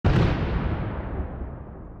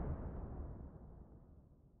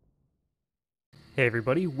Hey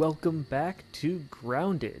everybody, welcome back to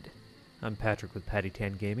Grounded. I'm Patrick with Patty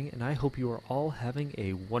Tan Gaming, and I hope you are all having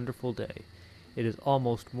a wonderful day. It is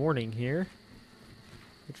almost morning here,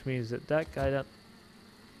 which means that guy down...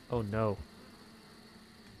 Oh no.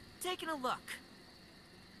 Taking a look.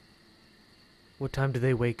 What time do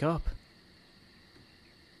they wake up?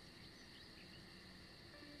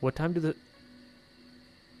 What time do the...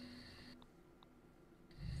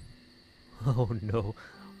 Oh no.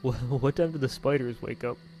 What time do the spiders wake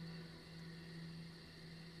up?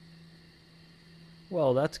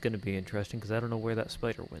 Well, that's going to be interesting because I don't know where that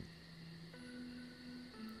spider went.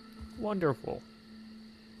 Wonderful.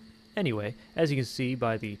 Anyway, as you can see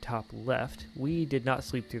by the top left, we did not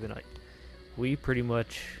sleep through the night. We pretty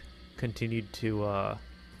much continued to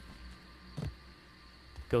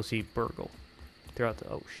go see Burgle throughout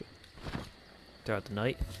the throughout the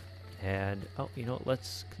night. And oh, you know what?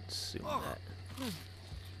 Let's consume that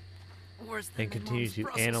and continue to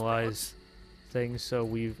analyze things. So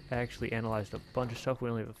we've actually analyzed a bunch of stuff.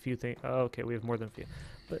 We only have a few things. Oh, okay, we have more than a few,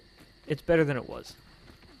 but it's better than it was.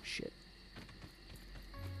 Shit.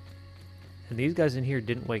 And these guys in here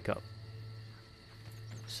didn't wake up.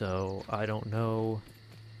 So I don't know.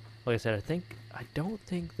 Like I said, I don't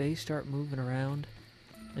think they start moving around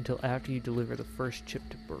until after you deliver the first chip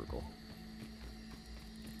to Burgle.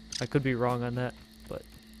 I could be wrong on that, but...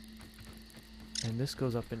 And this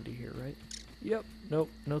goes up into here, right? Yep. Nope.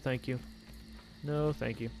 No thank you. No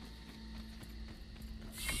thank you.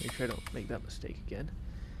 Make sure I don't make that mistake again.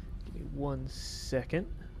 Give me 1 second.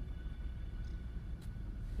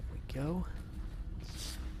 There we go.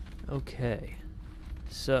 Okay.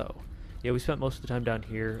 So, yeah, we spent most of the time down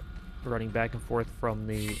here running back and forth from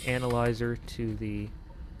the analyzer to the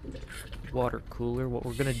water cooler. What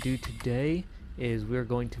we're going to do today is we're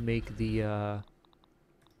going to make the,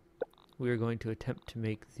 we are going to attempt to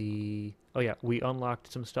make the... Oh yeah, we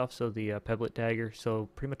unlocked some stuff, so the pebblet dagger, so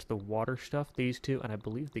pretty much the water stuff, these two, and I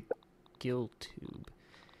believe the gill tube.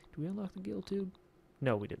 Did we unlock the gill tube?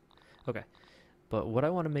 No, we didn't. Okay. But what I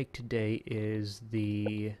want to make today is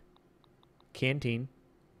the canteen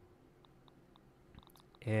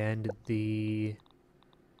and the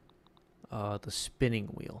spinning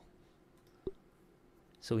wheel.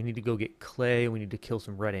 So we need to go get clay, we need to kill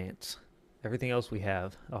some red ants. Everything else we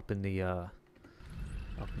have up in the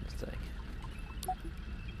thing.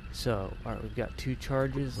 So, alright, we've got 2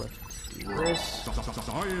 charges. Let's do this.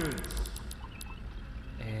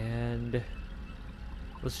 And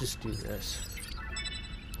let's just do this.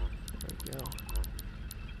 There we go.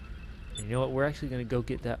 And you know what? We're actually going to go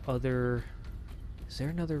get that other... Is there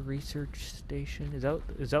another research station? Is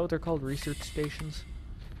that what they're called? Research stations?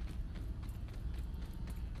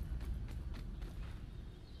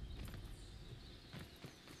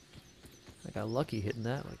 I got lucky hitting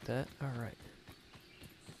that like that. Alright.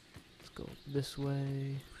 Let's go this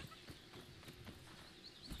way.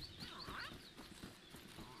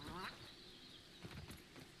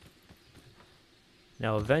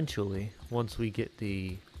 Now eventually, once we get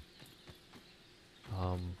the...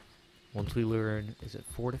 once we learn, is it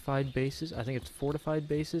fortified bases? I think it's fortified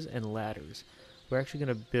bases and ladders. We're actually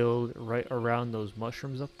going to build right around those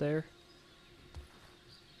mushrooms up there.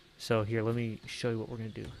 So here, let me show you what we're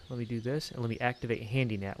going to do. Let me do this, and let me activate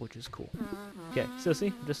Handy Gnat, which is cool. Okay, so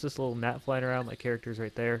see, just this little gnat flying around, my character's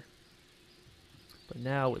right there. But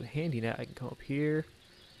now with Handy Gnat, I can come up here,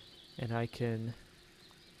 and I can,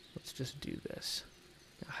 let's just do this.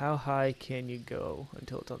 Now, how high can you go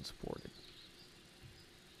until it's unsupported?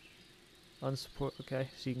 Okay,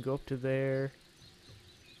 so you can go up to there,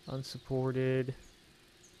 unsupported.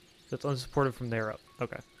 So it's unsupported from there up,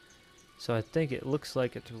 okay. So I think it looks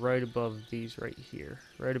like it's right above these right here.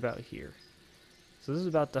 Right about here. So this is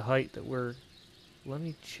about the height that we're... Let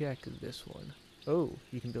me check this one. Oh,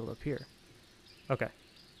 you can build up here. Okay.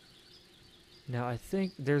 Now I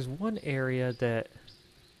think there's one area that...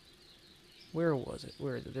 Where was it?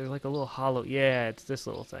 Where is it? There's like a little hollow... Yeah, it's this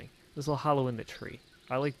little thing. This little hollow in the tree.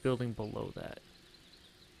 I like building below that.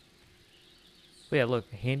 But yeah,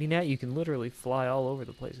 look. Handy Gnat, you can literally fly all over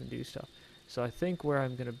the place and do stuff. So I think where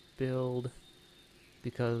I'm going to build,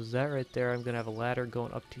 because that right there, I'm going to have a ladder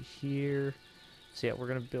going up to here. So yeah, we're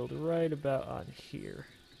going to build right about on here.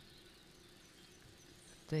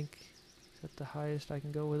 I think, is that the highest I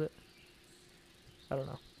can go with it? I don't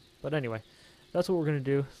know. But anyway, that's what we're going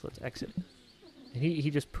to do. So let's exit. And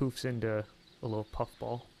he just poofs into a little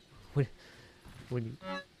puffball when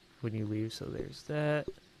you leave. So there's that.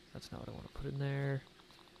 That's not what I want to put in there.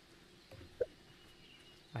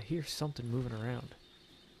 I hear something moving around.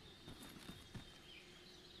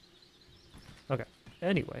 Okay.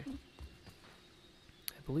 Anyway.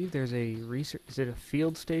 I believe there's a research... Is it a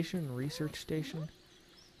field station? Research station?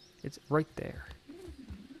 It's right there.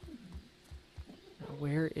 Now,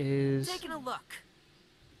 where is Taking a look.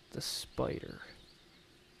 the spider?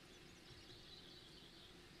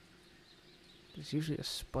 There's usually a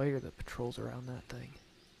spider that patrols around that thing.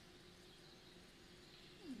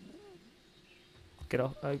 Get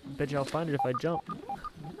off! I bet you I'll find it if I jump. Oh,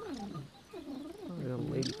 there's a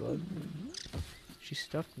ladybug. She's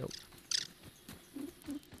stuffed? Nope.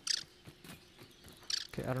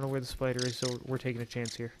 Okay, I don't know where the spider is, so we're taking a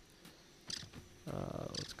chance here.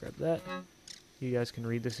 Let's grab that. You guys can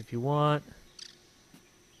read this if you want.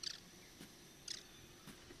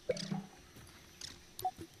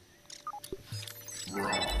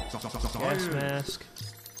 Gas mask.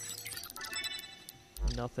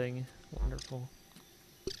 Nothing. Wonderful.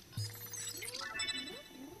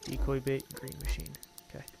 Decoy bait, green machine.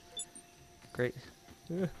 Okay. Great.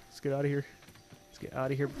 Let's get out of here. Let's get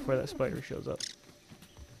out of here before that spider shows up.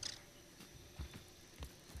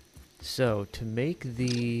 So, to make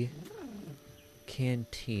the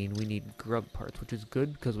canteen, we need grub parts, which is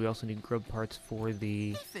good because we also need grub parts for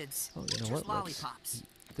the... Aphids. Oh, you know Just what? Let's lollipops. eat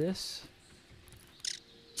this.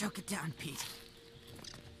 Choke it down, Pete.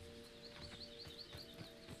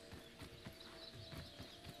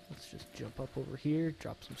 Let's just jump up over here,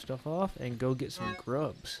 drop some stuff off, and go get some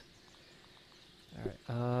grubs. Alright,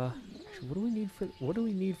 actually, what do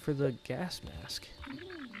we need for the gas mask?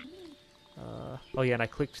 Oh yeah, and I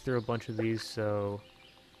clicked through a bunch of these, so...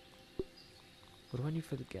 What do I need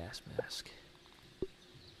for the gas mask?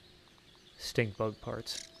 Stink bug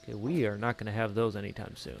parts. Okay, we are not going to have those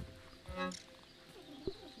anytime soon.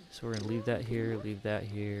 So we're going to leave that here, leave that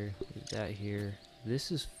here, leave that here.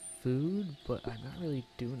 This is food, but I'm not really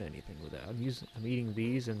doing anything with it. I'm eating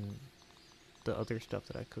these and the other stuff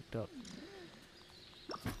that I cooked up.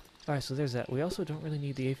 Alright, so there's that. We also don't really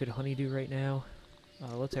need the aphid honeydew right now.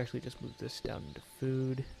 Let's actually just move this down into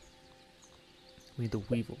food. We need the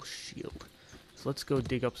weevil shield. So let's go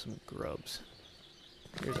dig up some grubs.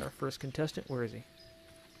 Here's our first contestant. Where is he?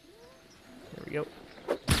 There we go.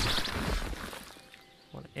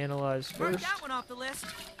 Want to analyze Mark first. that one off the list.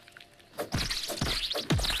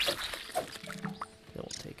 Then we'll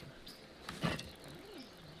take him.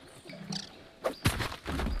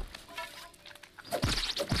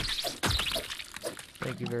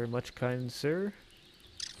 Thank you very much, kind sir.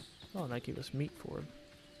 Oh, and I gave us meat for him.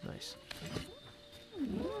 Nice.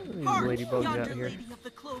 These ladybugs out here.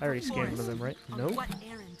 I already scanned one of them, right? Nope.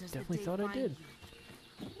 Definitely thought I did.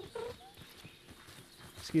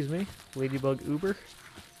 Excuse me, ladybug Uber.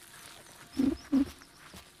 I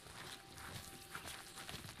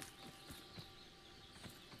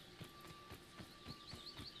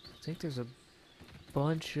think there's a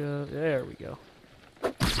bunch of... There we go.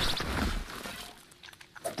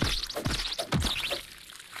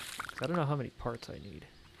 I don't know how many parts I need.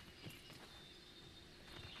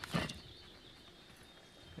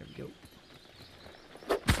 There we go.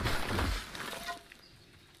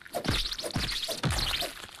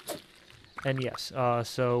 And yes,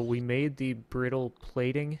 so we made the brittle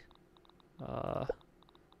plating. Where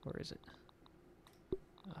is it?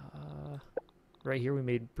 Right here we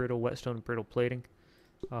made brittle whetstone and brittle plating.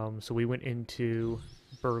 So we went into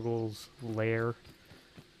Burgle's lair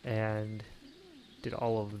and did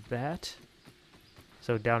all of that.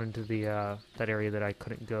 So down into the that area that I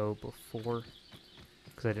couldn't go before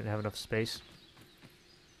because I didn't have enough space.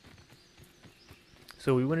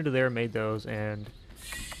 So we went into there, made those, and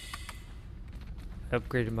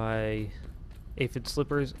upgraded my aphid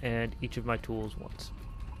slippers and each of my tools once.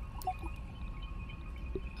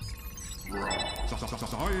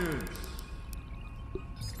 Science.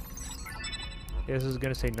 Yeah, this is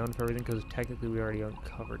gonna say none for everything because technically we already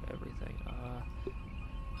uncovered everything.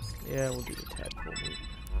 Yeah, we'll do the tadpole meat.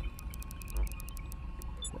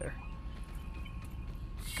 There.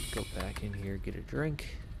 Go back in here, get a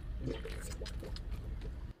drink.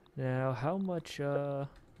 Now, how much? We got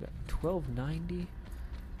 $12.90.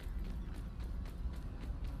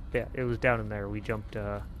 Yeah, it was down in there. We jumped,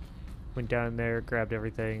 went down in there, grabbed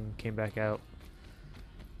everything, came back out.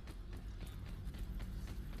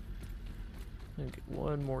 And get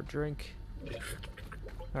one more drink.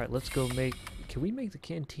 Alright, let's go make... Can we make the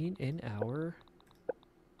canteen in our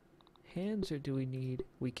hands, or do we need...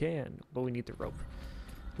 We can, but we need the rope.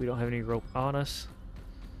 We don't have any rope on us.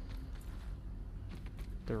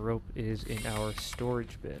 The rope is in our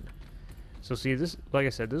storage bin. So see, this, like I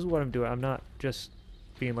said, this is what I'm doing. I'm not just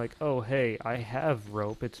being like, oh, hey, I have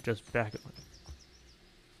rope. It's just back...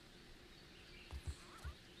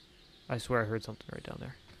 I swear I heard something right down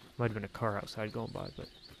there. Might have been a car outside going by, but...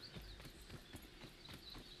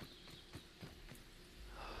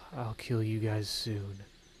 I'll kill you guys soon.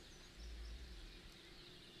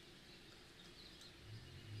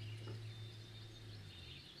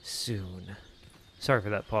 Soon. Sorry for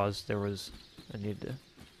that pause. I needed to,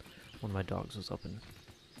 one of my dogs was up and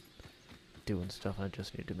doing stuff, and I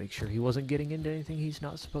just needed to make sure he wasn't getting into anything he's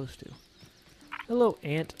not supposed to. Hello,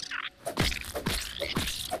 ant.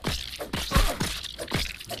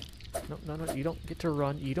 No, no, no, you don't get to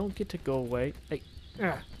run. You don't get to go away. Hey,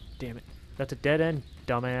 damn it. That's a dead end,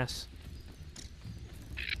 dumbass.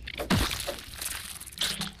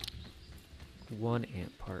 One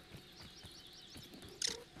ant part.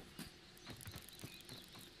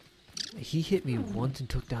 He hit me once and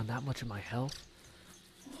took down that much of my health?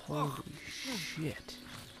 Holy shit.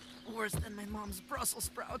 Worse than my mom's Brussels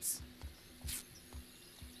sprouts.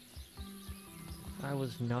 I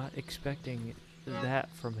was not expecting that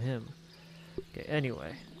from him. Okay,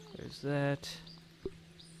 anyway. There's that.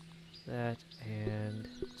 That, and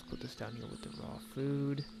let's put this down here with the raw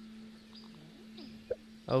food.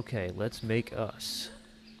 Okay, let's make us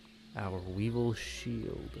our Weevil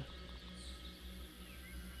shield.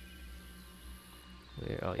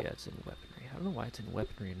 Where, oh yeah, it's in weaponry. I don't know why it's in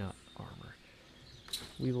weaponry and not armor.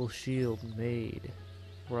 Weevil shield made.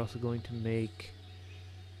 We're also going to make...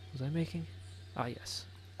 Was I making? Ah yes.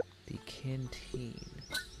 The canteen.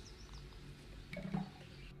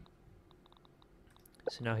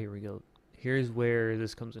 So now here we go. Here's where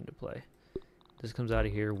this comes into play. This comes out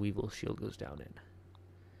of here, Weevil shield goes down in.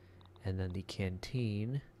 And then the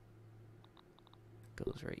canteen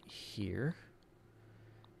goes right here.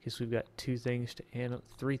 Guess we've got three things to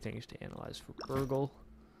analyze for Burgle.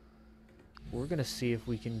 We're gonna see if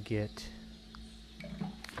we can get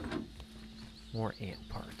more ant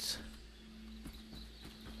parts.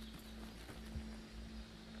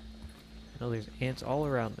 I know there's ants all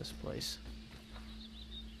around this place.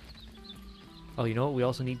 Oh, you know what? We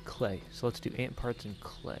also need clay. So let's do ant parts and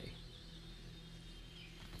clay.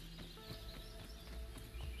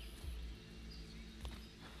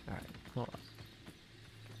 Alright, hold on.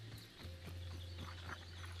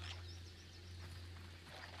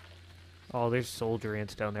 Oh, there's soldier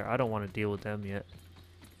ants down there. I don't want to deal with them yet.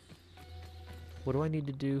 What do I need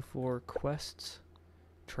to do for quests?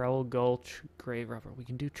 Trowel Gulch, Grave Robber. We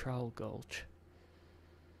can do Trowel Gulch.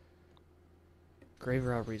 Grave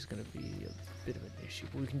Robbery is going to be a bit of an issue,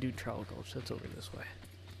 but we can do Trowel Gulch. That's over this way.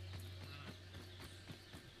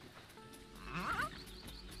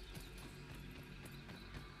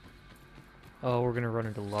 Oh, we're going to run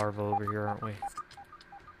into larvae over here, aren't we?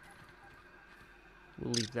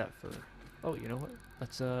 We'll leave that for... Oh, you know what?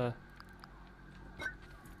 Let's,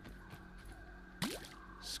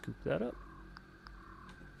 scoop that up.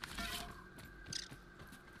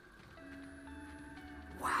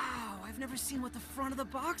 Wow, I've never seen what the front of the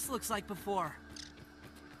box looks like before.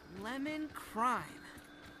 Lemon Crime.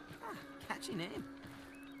 Huh, catchy name.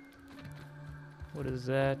 What is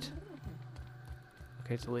that?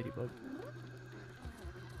 Okay, it's a ladybug.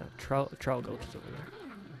 Trowel Gulch is over there.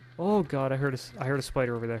 Oh god, I heard a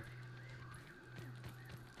spider over there.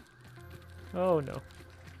 Oh no.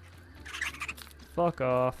 Fuck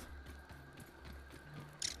off.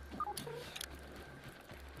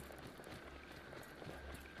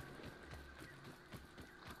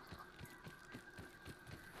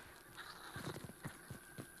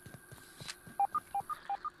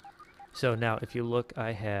 So now, if you look,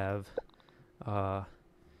 I have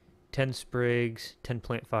 10 sprigs, 10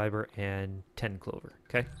 plant fiber, and 10 clover.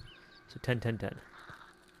 Okay? So 10, 10, 10.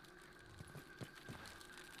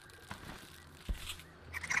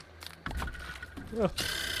 Oh,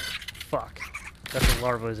 fuck. That's a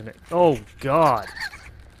larva, isn't it? Oh, God.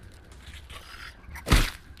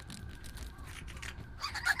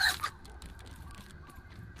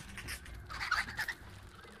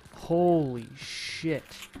 Holy shit.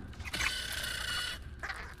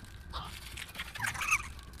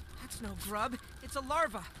 That's no grub. It's a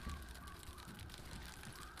larva.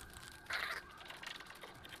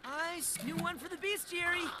 Nice. New one for the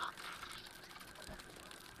bestiary.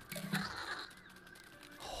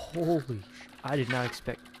 Holy sh... I did not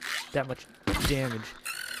expect that much damage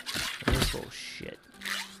from this little shit.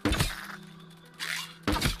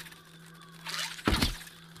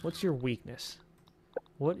 What's your weakness?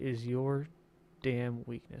 What is your damn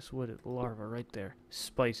weakness? What is larva right there?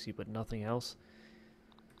 Spicy, but nothing else.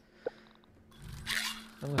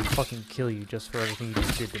 I'm gonna fucking kill you just for everything you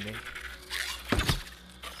just did to me.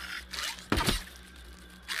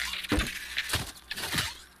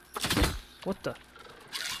 What the?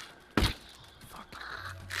 Fuck.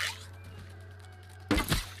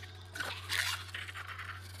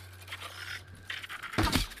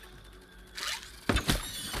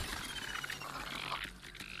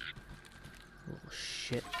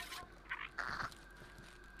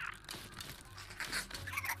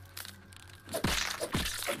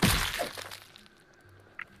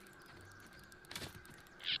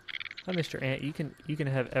 Hi, Mr. Ant. You can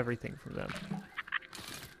have everything from them.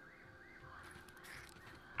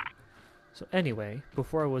 So anyway,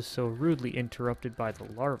 before I was so rudely interrupted by the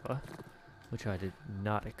larva, which I did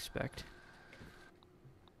not expect.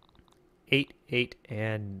 8, 8,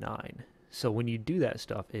 and 9. So when you do that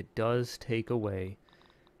stuff, it does take away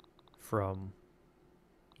from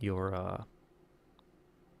your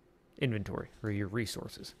inventory or your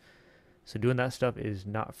resources. So doing that stuff is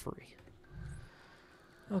not free.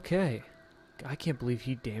 Okay. I can't believe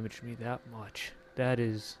he damaged me that much. That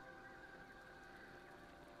is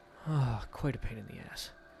quite a pain in the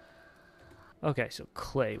ass. Okay, so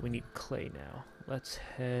clay. We need clay now. Let's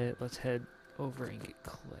head over and get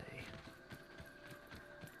clay.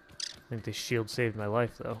 I think this shield saved my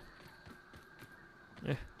life though.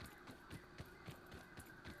 Eh.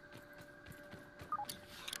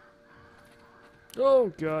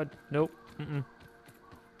 Oh god, nope. Mm-mm.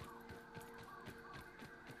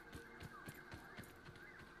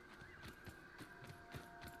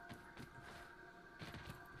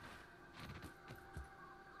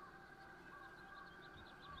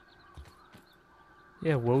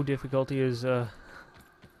 Yeah, woe difficulty is a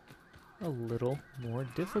little more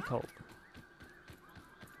difficult.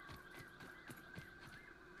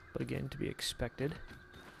 But again, to be expected.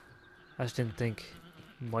 I just didn't think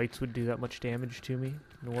mites would do that much damage to me,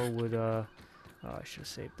 nor would oh, I should have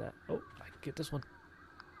saved that. Oh, I can get this one.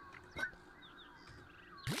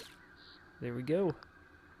 There we go.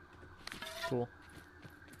 Cool.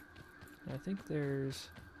 I think there's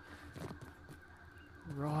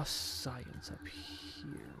raw science up here.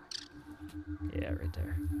 Yeah, right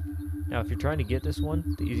there. Now, if you're trying to get this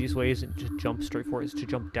one, the easiest way isn't just jump straight for it, is to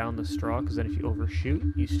jump down the straw, because then if you overshoot,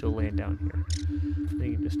 you still land down here. Then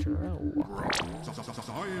you can just turn around and walk.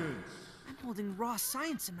 I'm holding raw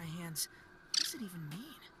science in my hands. What does it even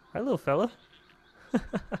mean? Hi, little fella.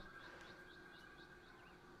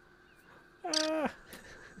 Ah!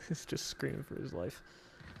 He's just screaming for his life.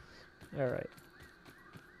 Alright.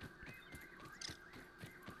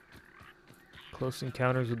 Close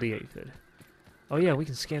encounters with the aphid. Oh yeah, we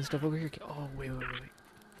can scan stuff over here. Oh, wait.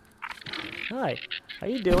 Hi. How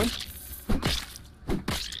you doing?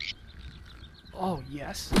 Oh,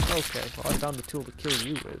 yes. Okay, well I found the tool to kill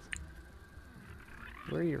you with.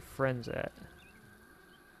 Where are your friends at?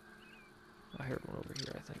 I heard one over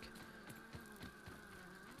here, I think.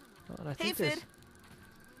 Oh, and I think Aphid!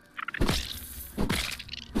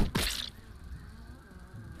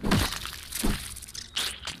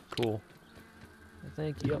 Cool. I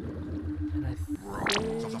think, yep. And I think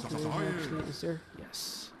actually, is there?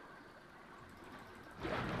 Yes.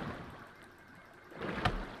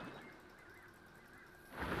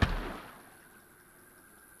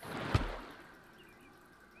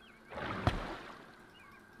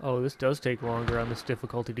 Oh, this does take longer on this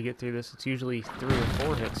difficulty to get through this. It's usually 3 or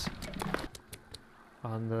 4 hits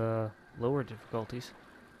on the lower difficulties.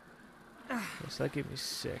 So that gave me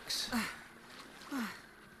 6.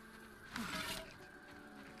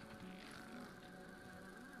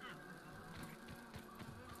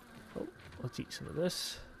 Oh, let's eat some of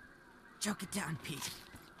this. Choke it down, Pete.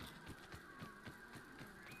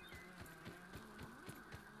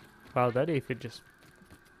 Wow, that aphid just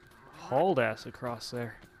hauled ass across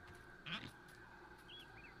there.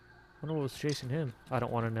 Wonder what was chasing him. I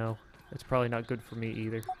don't want to know. It's probably not good for me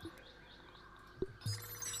either.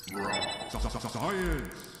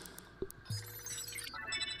 Science.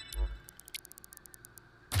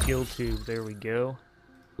 Kill tube, there we go.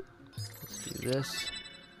 Let's do this.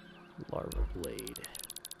 Larva blade.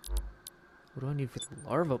 What do I need for the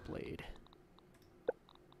larva blade?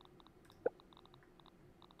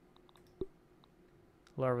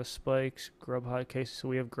 Larva spikes, grub hide. Okay, so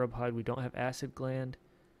we have grub hide. We don't have acid gland.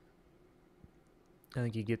 I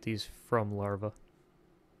think you get these from larva.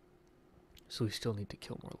 So we still need to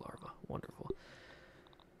kill more larva. Wonderful.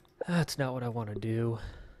 That's not what I want to do.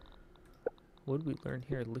 What did we learn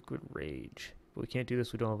here? Liquid rage. But we can't do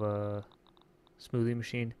this. We don't have a smoothie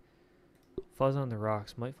machine. Fuzz on the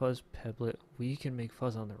rocks. Might fuzz pebblet. We can make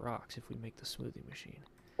fuzz on the rocks if we make the smoothie machine.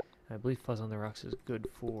 And I believe fuzz on the rocks is good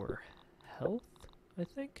for health, I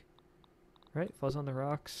think. Right? Fuzz on the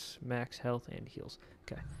rocks, max health, and heals.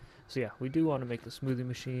 Okay. So yeah, we do want to make the smoothie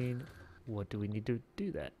machine. What do we need to do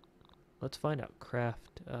that? Let's find out.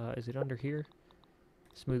 Craft. Is it under here?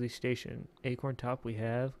 Smoothie station. Acorn top we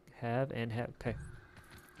have. Okay.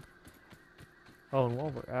 Oh, and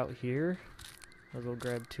while we're out here, I'll go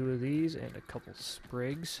grab 2 of these and a couple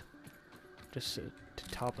sprigs. Just to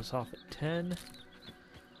top us off at 10.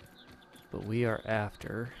 But we are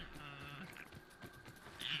after...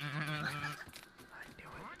 I knew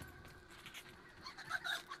it.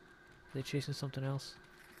 they chasing something else?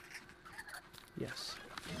 Yes.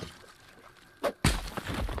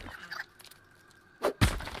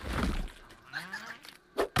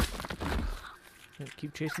 Yeah,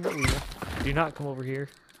 keep chasing the wheel. Do not come over here.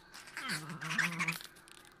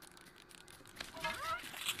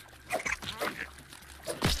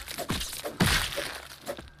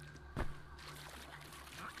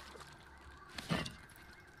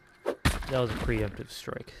 That was a preemptive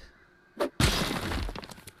strike.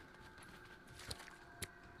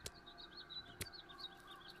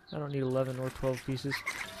 I don't need 11 or 12 pieces.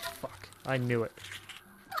 Fuck. I knew it.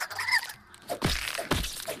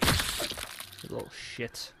 You little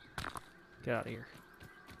shits. Get out of here.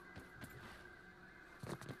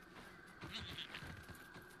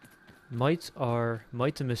 Mites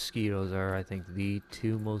and mosquitoes are, I think, the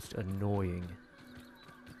two most annoying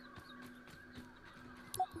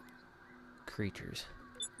creatures.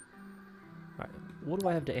 Alright, what do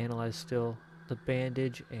I have to analyze still? The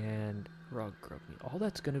bandage and rug grub meat. All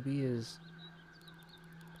that's gonna be is...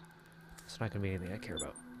 It's not gonna be anything I care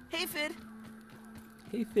about. Hey, Fid.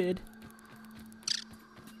 Hey, Fid.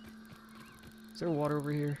 Is there water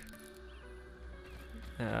over here?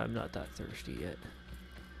 I'm not that thirsty yet.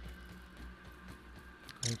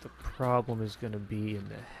 I think the problem is gonna be in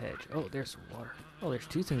the hedge. Oh, there's some water. Oh, there's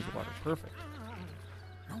two things of water. Perfect.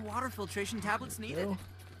 No water filtration tablets needed. Go.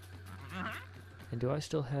 And do I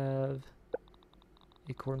still have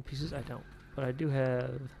acorn pieces? I don't. But I do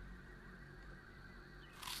have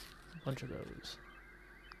a bunch of those.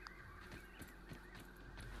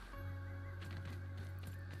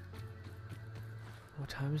 What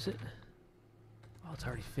time is it? Oh, it's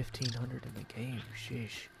already 1500 in the game.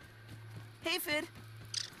 Sheesh. Hey, Fid.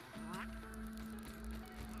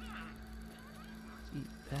 Eat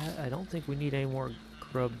that. I don't think we need any more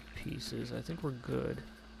grub pieces. I think we're good.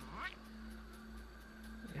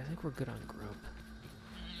 Yeah, I think we're good on grub.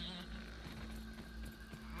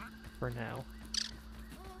 For now.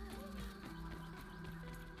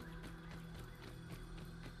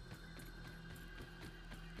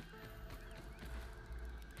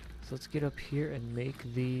 So let's get up here and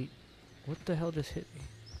make the... What the hell just hit me?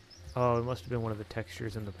 Oh, it must have been one of the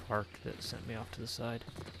textures in the park that sent me off to the side.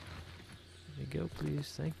 Let me go,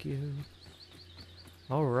 please. Thank you.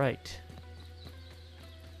 Alright.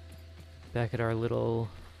 Back at our little...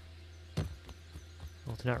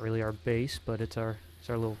 Well, it's not really our base, but it's our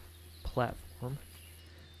little platform.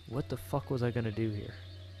 What the fuck was I gonna do here?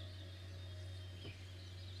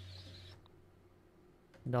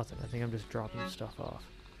 Nothing. I think I'm just dropping stuff off.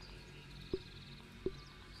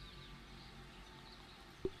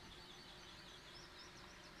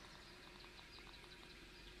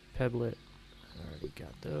 Pebblet. Already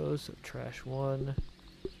got those. So trash one.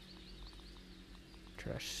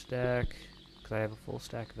 Trash stack. Because I have a full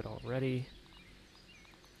stack of it already.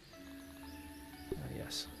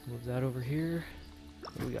 Yes. Move that over here.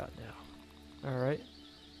 What do we got now? Alright.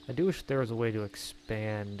 I do wish there was a way to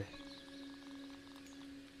expand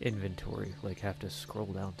inventory. Like have to scroll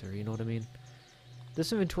down through, you know what I mean?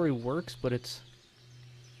 This inventory works, but it's...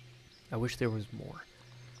 I wish there was more.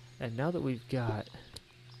 And now that we've got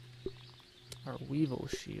our weevil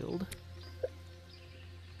shield,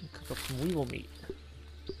 we'll cook up some weevil meat.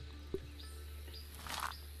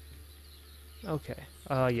 Okay.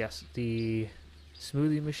 Yes, the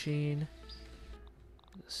smoothie machine,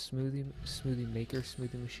 the smoothie maker,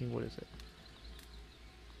 smoothie machine. What is it?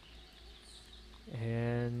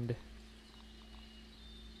 And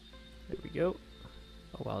there we go.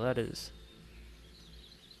 Oh wow, that is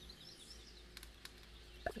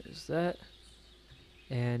that.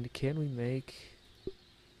 And can we make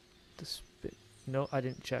the spit? No, I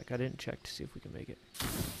didn't check. I didn't check to see if we can make it.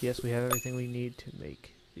 Yes, we have everything we need to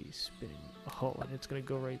make the spinning. Oh, and it's gonna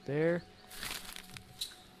go right there.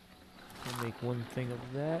 We'll make one thing of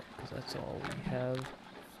that because that's all we have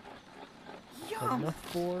enough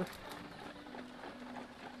for.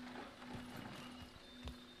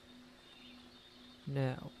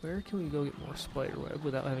 Now, where can we go get more spider web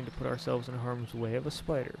without having to put ourselves in harm's way of a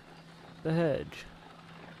spider? The hedge.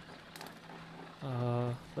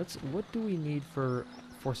 What do we need for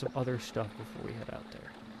some other stuff before we head out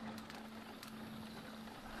there?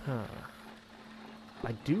 Huh.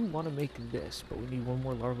 I do want to make this, but we need one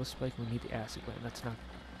more larva spike and we need the acid gland. That's not...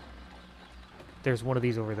 There's one of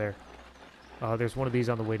these over there. There's one of these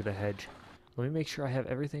on the way to the hedge. Let me make sure I have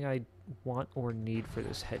everything I want or need for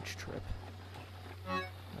this hedge trip.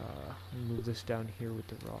 Move this down here with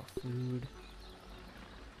the raw food.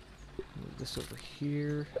 Move this over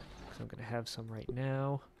here, because I'm going to have some right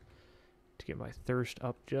now to get my thirst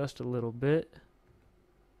up just a little bit.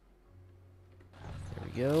 There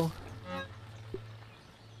we go.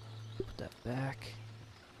 that back.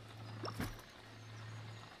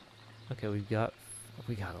 Okay, we got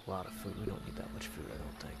a lot of food. We don't need that much food, I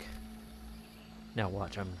don't think. Now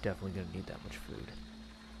watch, I'm definitely gonna need that much food.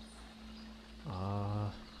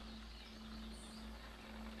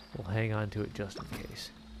 We'll hang on to it just in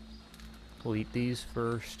case. We'll eat these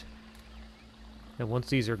first. And once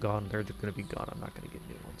these are gone, they're gonna be gone. I'm not gonna get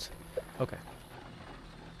new ones. Okay.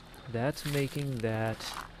 That's making that.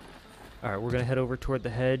 Alright, we're gonna head over toward the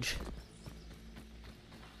hedge.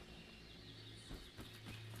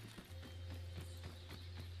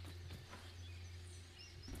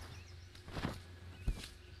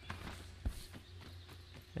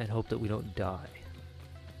 And hope that we don't die.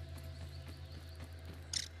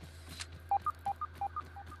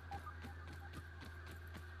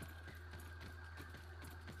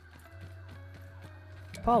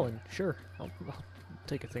 Pollen, sure. I'll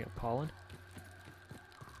take a thing of pollen.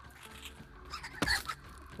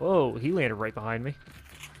 Whoa, he landed right behind me.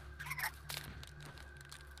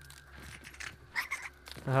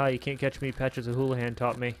 Aha, you can't catch me, Patches of Houlihan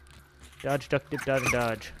taught me. Dodge, duck, dip, dive, and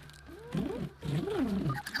dodge.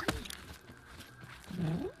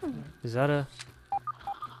 Is that a...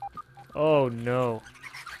 Oh no.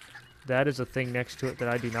 That is a thing next to it that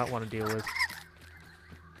I do not want to deal with.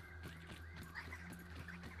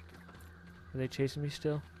 Are they chasing me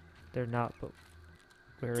still? They're not, but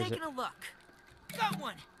where is it? Taking a look. Got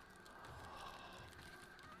one.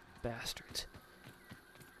 Bastards.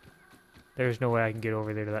 There's no way I can get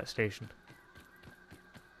over there to that station.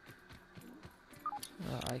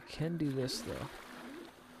 I can do this though.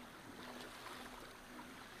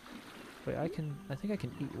 Wait, I think I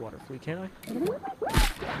can eat water flea, can't I?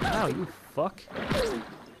 Ow, you fuck.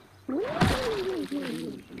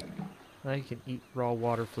 I can eat raw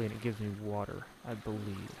water flea and it gives me water, I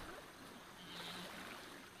believe.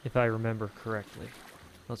 If I remember correctly.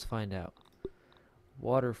 Let's find out.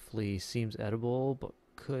 Water flea seems edible, but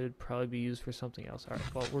could probably be used for something else.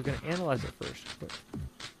 Alright, well, we're going to analyze it first.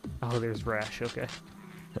 Oh, there's Rash, okay.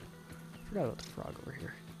 Forgot about the frog over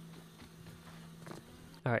here.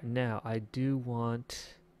 Alright, now, I do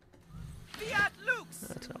want... Fiat Lux!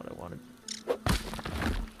 That's not what I wanted.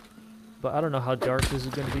 But I don't know how dark this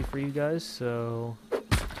is going to be for you guys, so...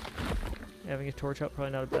 having a torch out,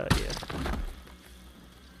 probably not a bad idea.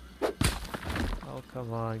 Oh,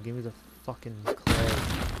 come on, give me the fucking clay.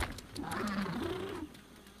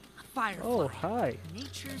 Firefly. Oh, hi.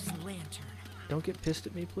 Nature's lantern. Don't get pissed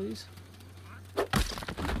at me, please.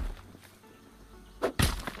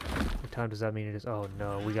 What time does that mean it is? Oh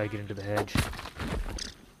no, we gotta get into the hedge.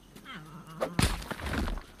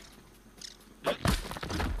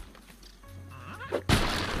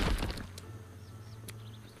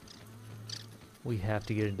 We have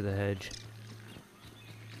to get into the hedge.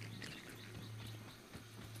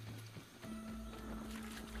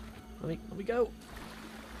 Let me go.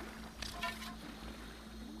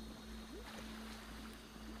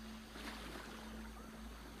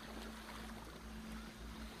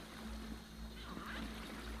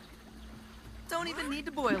 Don't even need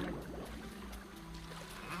to boil it.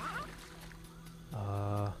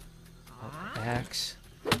 Axe.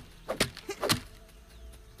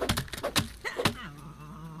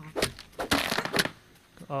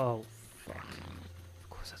 Oh, fuck. Of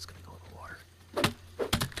course that's gonna go in the water.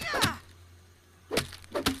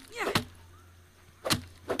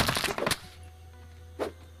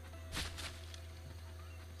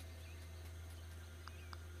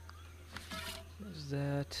 There's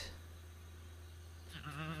that.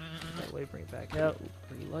 That way, bring it back out.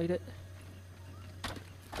 Relight it.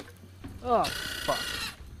 Oh, fuck.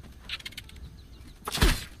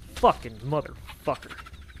 Fucking motherfucker.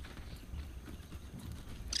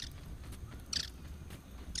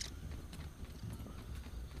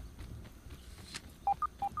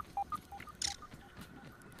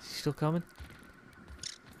 Is he still coming?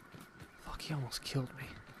 Fuck, he almost killed me.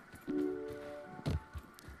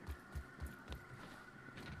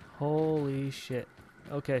 Holy shit.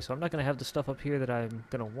 Okay, so I'm not going to have the stuff up here that I'm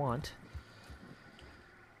going to want.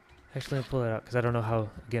 Actually, let me pull that out, because I don't know how,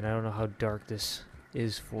 again, I don't know how dark this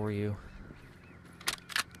is for you.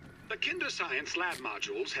 The Kinder Science lab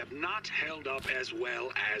modules have not held up as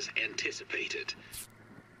well as anticipated.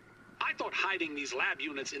 I thought hiding these lab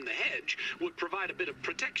units in the hedge would provide a bit of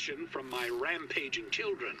protection from my rampaging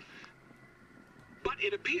children. But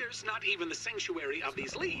it appears not even the sanctuary of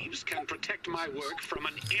these leaves can protect my work from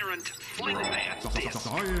an errant flingman disc.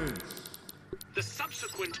 Science! The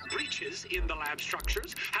subsequent breaches in the lab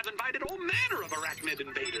structures have invited all manner of arachnid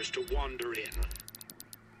invaders to wander in.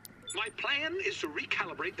 My plan is to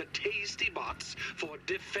recalibrate the tasty bots for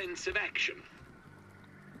defensive action.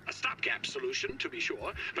 A stopgap solution, to be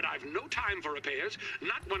sure, but I've no time for repairs,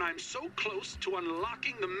 not when I'm so close to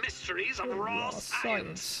unlocking the mysteries of raw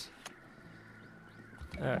science.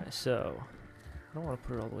 Alright, so I don't want to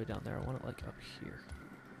put it all the way down there. I want it like up here.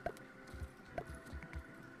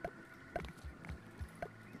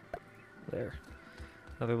 There.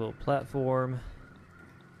 Another little platform.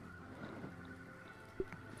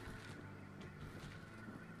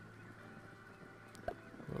 A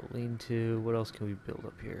little lean-to. What else can we build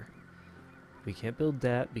up here? We can't build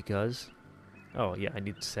that because... Oh, yeah, I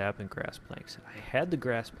need sap and grass planks. I had the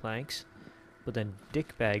grass planks, but then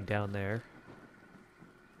Dickbag down there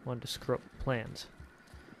wanted to screw up plans.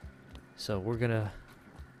 So we're gonna...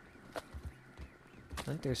 I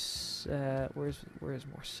think there's sap. Where's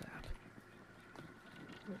more sap?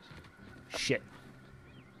 Shit.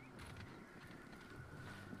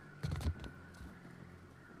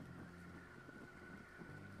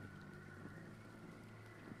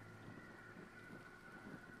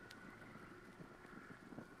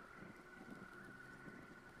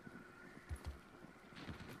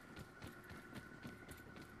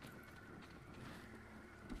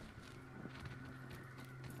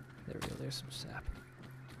 There we go, there's some sap.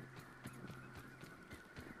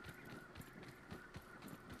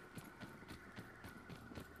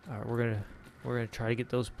 Alright, we're gonna try to get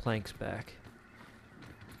those planks back.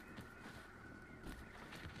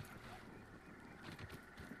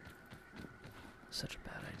 Such a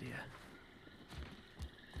bad idea.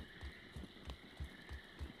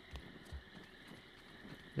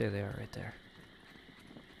 There they are right there.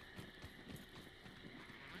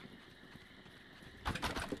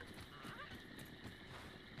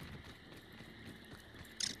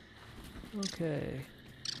 Okay.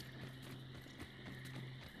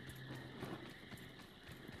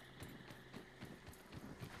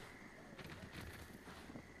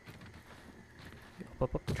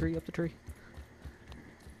 Up the tree, up the tree.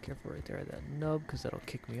 Careful right there at that nub, because that'll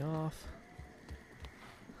kick me off.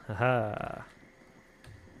 Haha.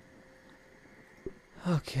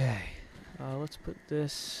 Okay. Let's put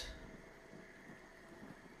this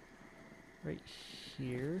right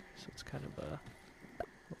here, so it's kind of a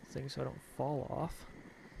little thing so I don't fall off.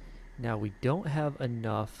 Now we don't have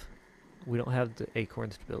enough. We don't have the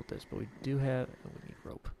acorns to build this, but we do have. Oh, we need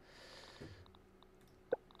rope.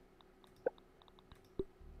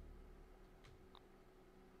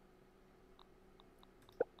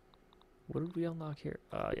 What did we unlock here?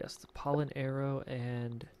 Yes, the pollen arrow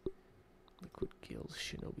and liquid gills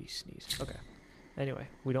shinobi sneeze. Okay. Anyway,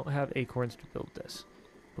 we don't have acorns to build this,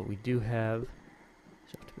 but we do have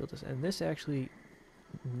stuff to build this, and this actually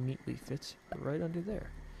neatly fits right under there.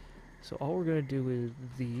 So all we're gonna do with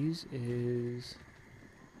these is,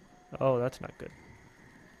 oh, that's not good.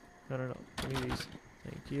 No. Give me these.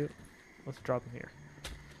 Thank you. Let's drop them here.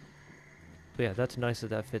 But yeah, that's nice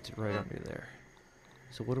that fits right under there.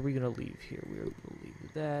 So what are we going to leave here? We're going to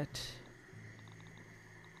leave that.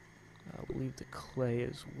 We'll leave the clay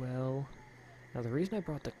as well. Now the reason I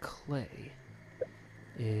brought the clay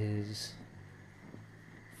is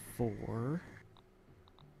for...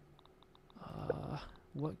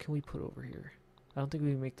 what can we put over here? I don't think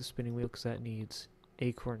we can make the spinning wheel because that needs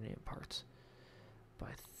acorn and parts. But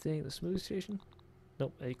I think the smoothie station?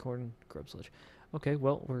 Nope, acorn, grub sledge. Okay,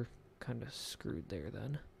 well, we're kind of screwed there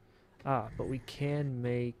then. But we can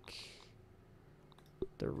make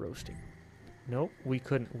the roasting. Nope, we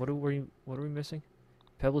couldn't. What are we missing?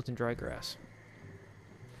 Pebbles and dry grass.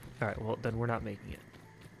 Alright, well then we're not making it.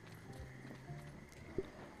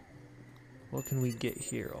 What can we get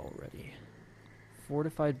here already?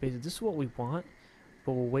 Fortified bases. This is what we want,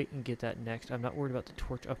 but we'll wait and get that next. I'm not worried about the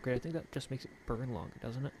torch upgrade. I think that just makes it burn longer,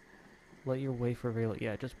 doesn't it? Light your way for available.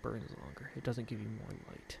 Yeah, it just burns longer. It doesn't give you more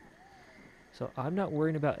light. So I'm not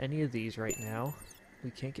worrying about any of these right now.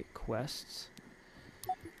 We can't get quests.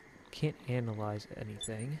 Can't analyze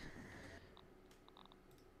anything.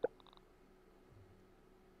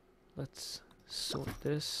 Let's sort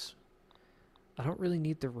this. I don't really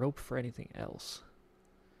need the rope for anything else.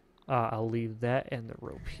 I'll leave that and the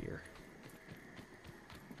rope here.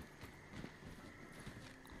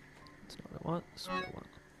 That's not what I want. That's what I want.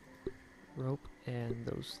 Rope and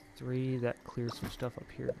those 3. That clears some stuff up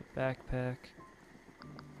here in the backpack.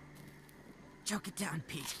 Choke it down,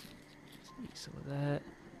 Pete. Let's eat some of that.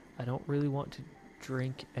 I don't really want to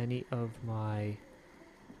drink any of my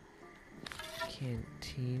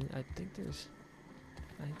canteen. I think there's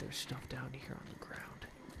stuff down here on the ground.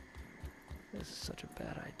 This is such a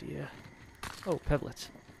bad idea. Oh, pebblets.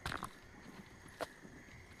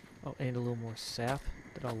 Oh, and a little more sap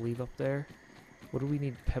that I'll leave up there. What do we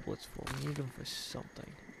need pebblets for? We need them for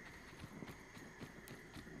something.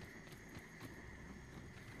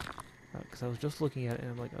 because I was just looking at it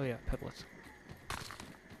and I'm like, oh yeah, pebblets.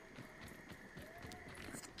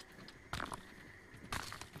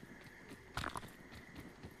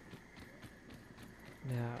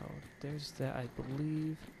 Now, there's that, I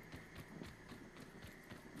believe.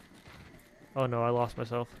 Oh no, I lost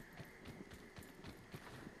myself.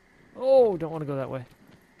 Oh, don't want to go that way.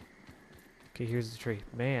 Okay, here's the tree.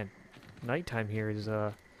 Man, nighttime here is,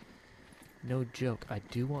 no joke. I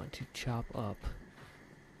do want to chop up.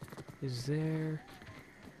 Is there...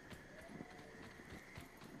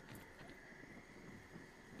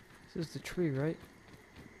 This is the tree, right?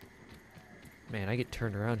 Man, I get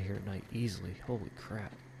turned around here at night easily. Holy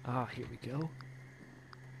crap. Ah, here we go.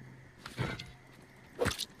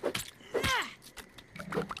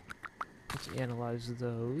 Let's analyze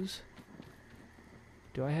those.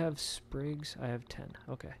 Do I have sprigs? I have 10.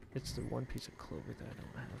 Okay, it's the one piece of clover that I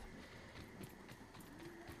don't have.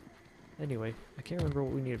 Anyway, I can't remember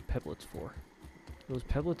what we needed pebblets for. It was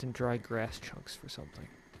pebblets and dry grass chunks for something.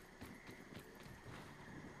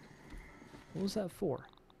 What was that for?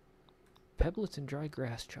 Pebblets and dry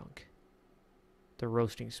grass chunk. The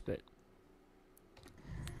roasting spit.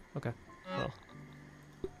 Okay, well,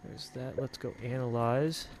 there's that. Let's go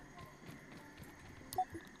analyze.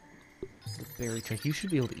 The berry chunk. You should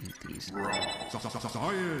be able to eat these.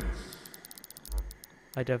 Science.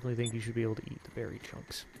 I definitely think you should be able to eat the berry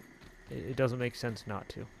chunks. It doesn't make sense not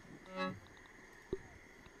to.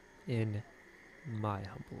 In my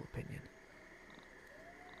humble opinion.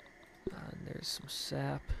 And there's some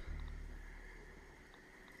sap.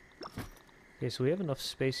 Okay, so we have enough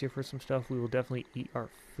space here for some stuff. We will definitely eat our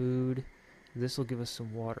food. This will give us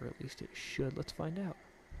some water, at least it should. Let's find out.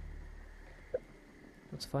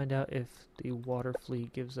 Let's find out if the water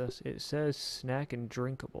fleet gives us... It says snack and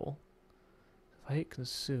drinkable. If I hit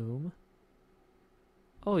consume...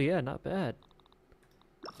 Oh yeah, not bad.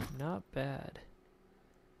 Not bad.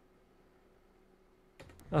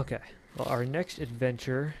 Okay, well our next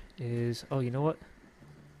adventure is... Oh, you know what?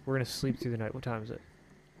 We're going to sleep through the night. What time is it?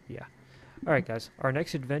 Yeah. Alright guys, our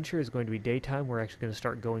next adventure is going to be daytime. We're actually going to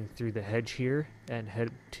start going through the hedge here and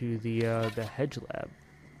head to the hedge lab.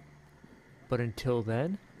 But until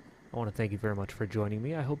then, I want to thank you very much for joining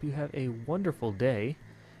me. I hope you have a wonderful day,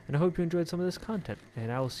 and I hope you enjoyed some of this content.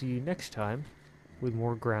 And I will see you next time with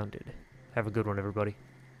more Grounded. Have a good one, everybody.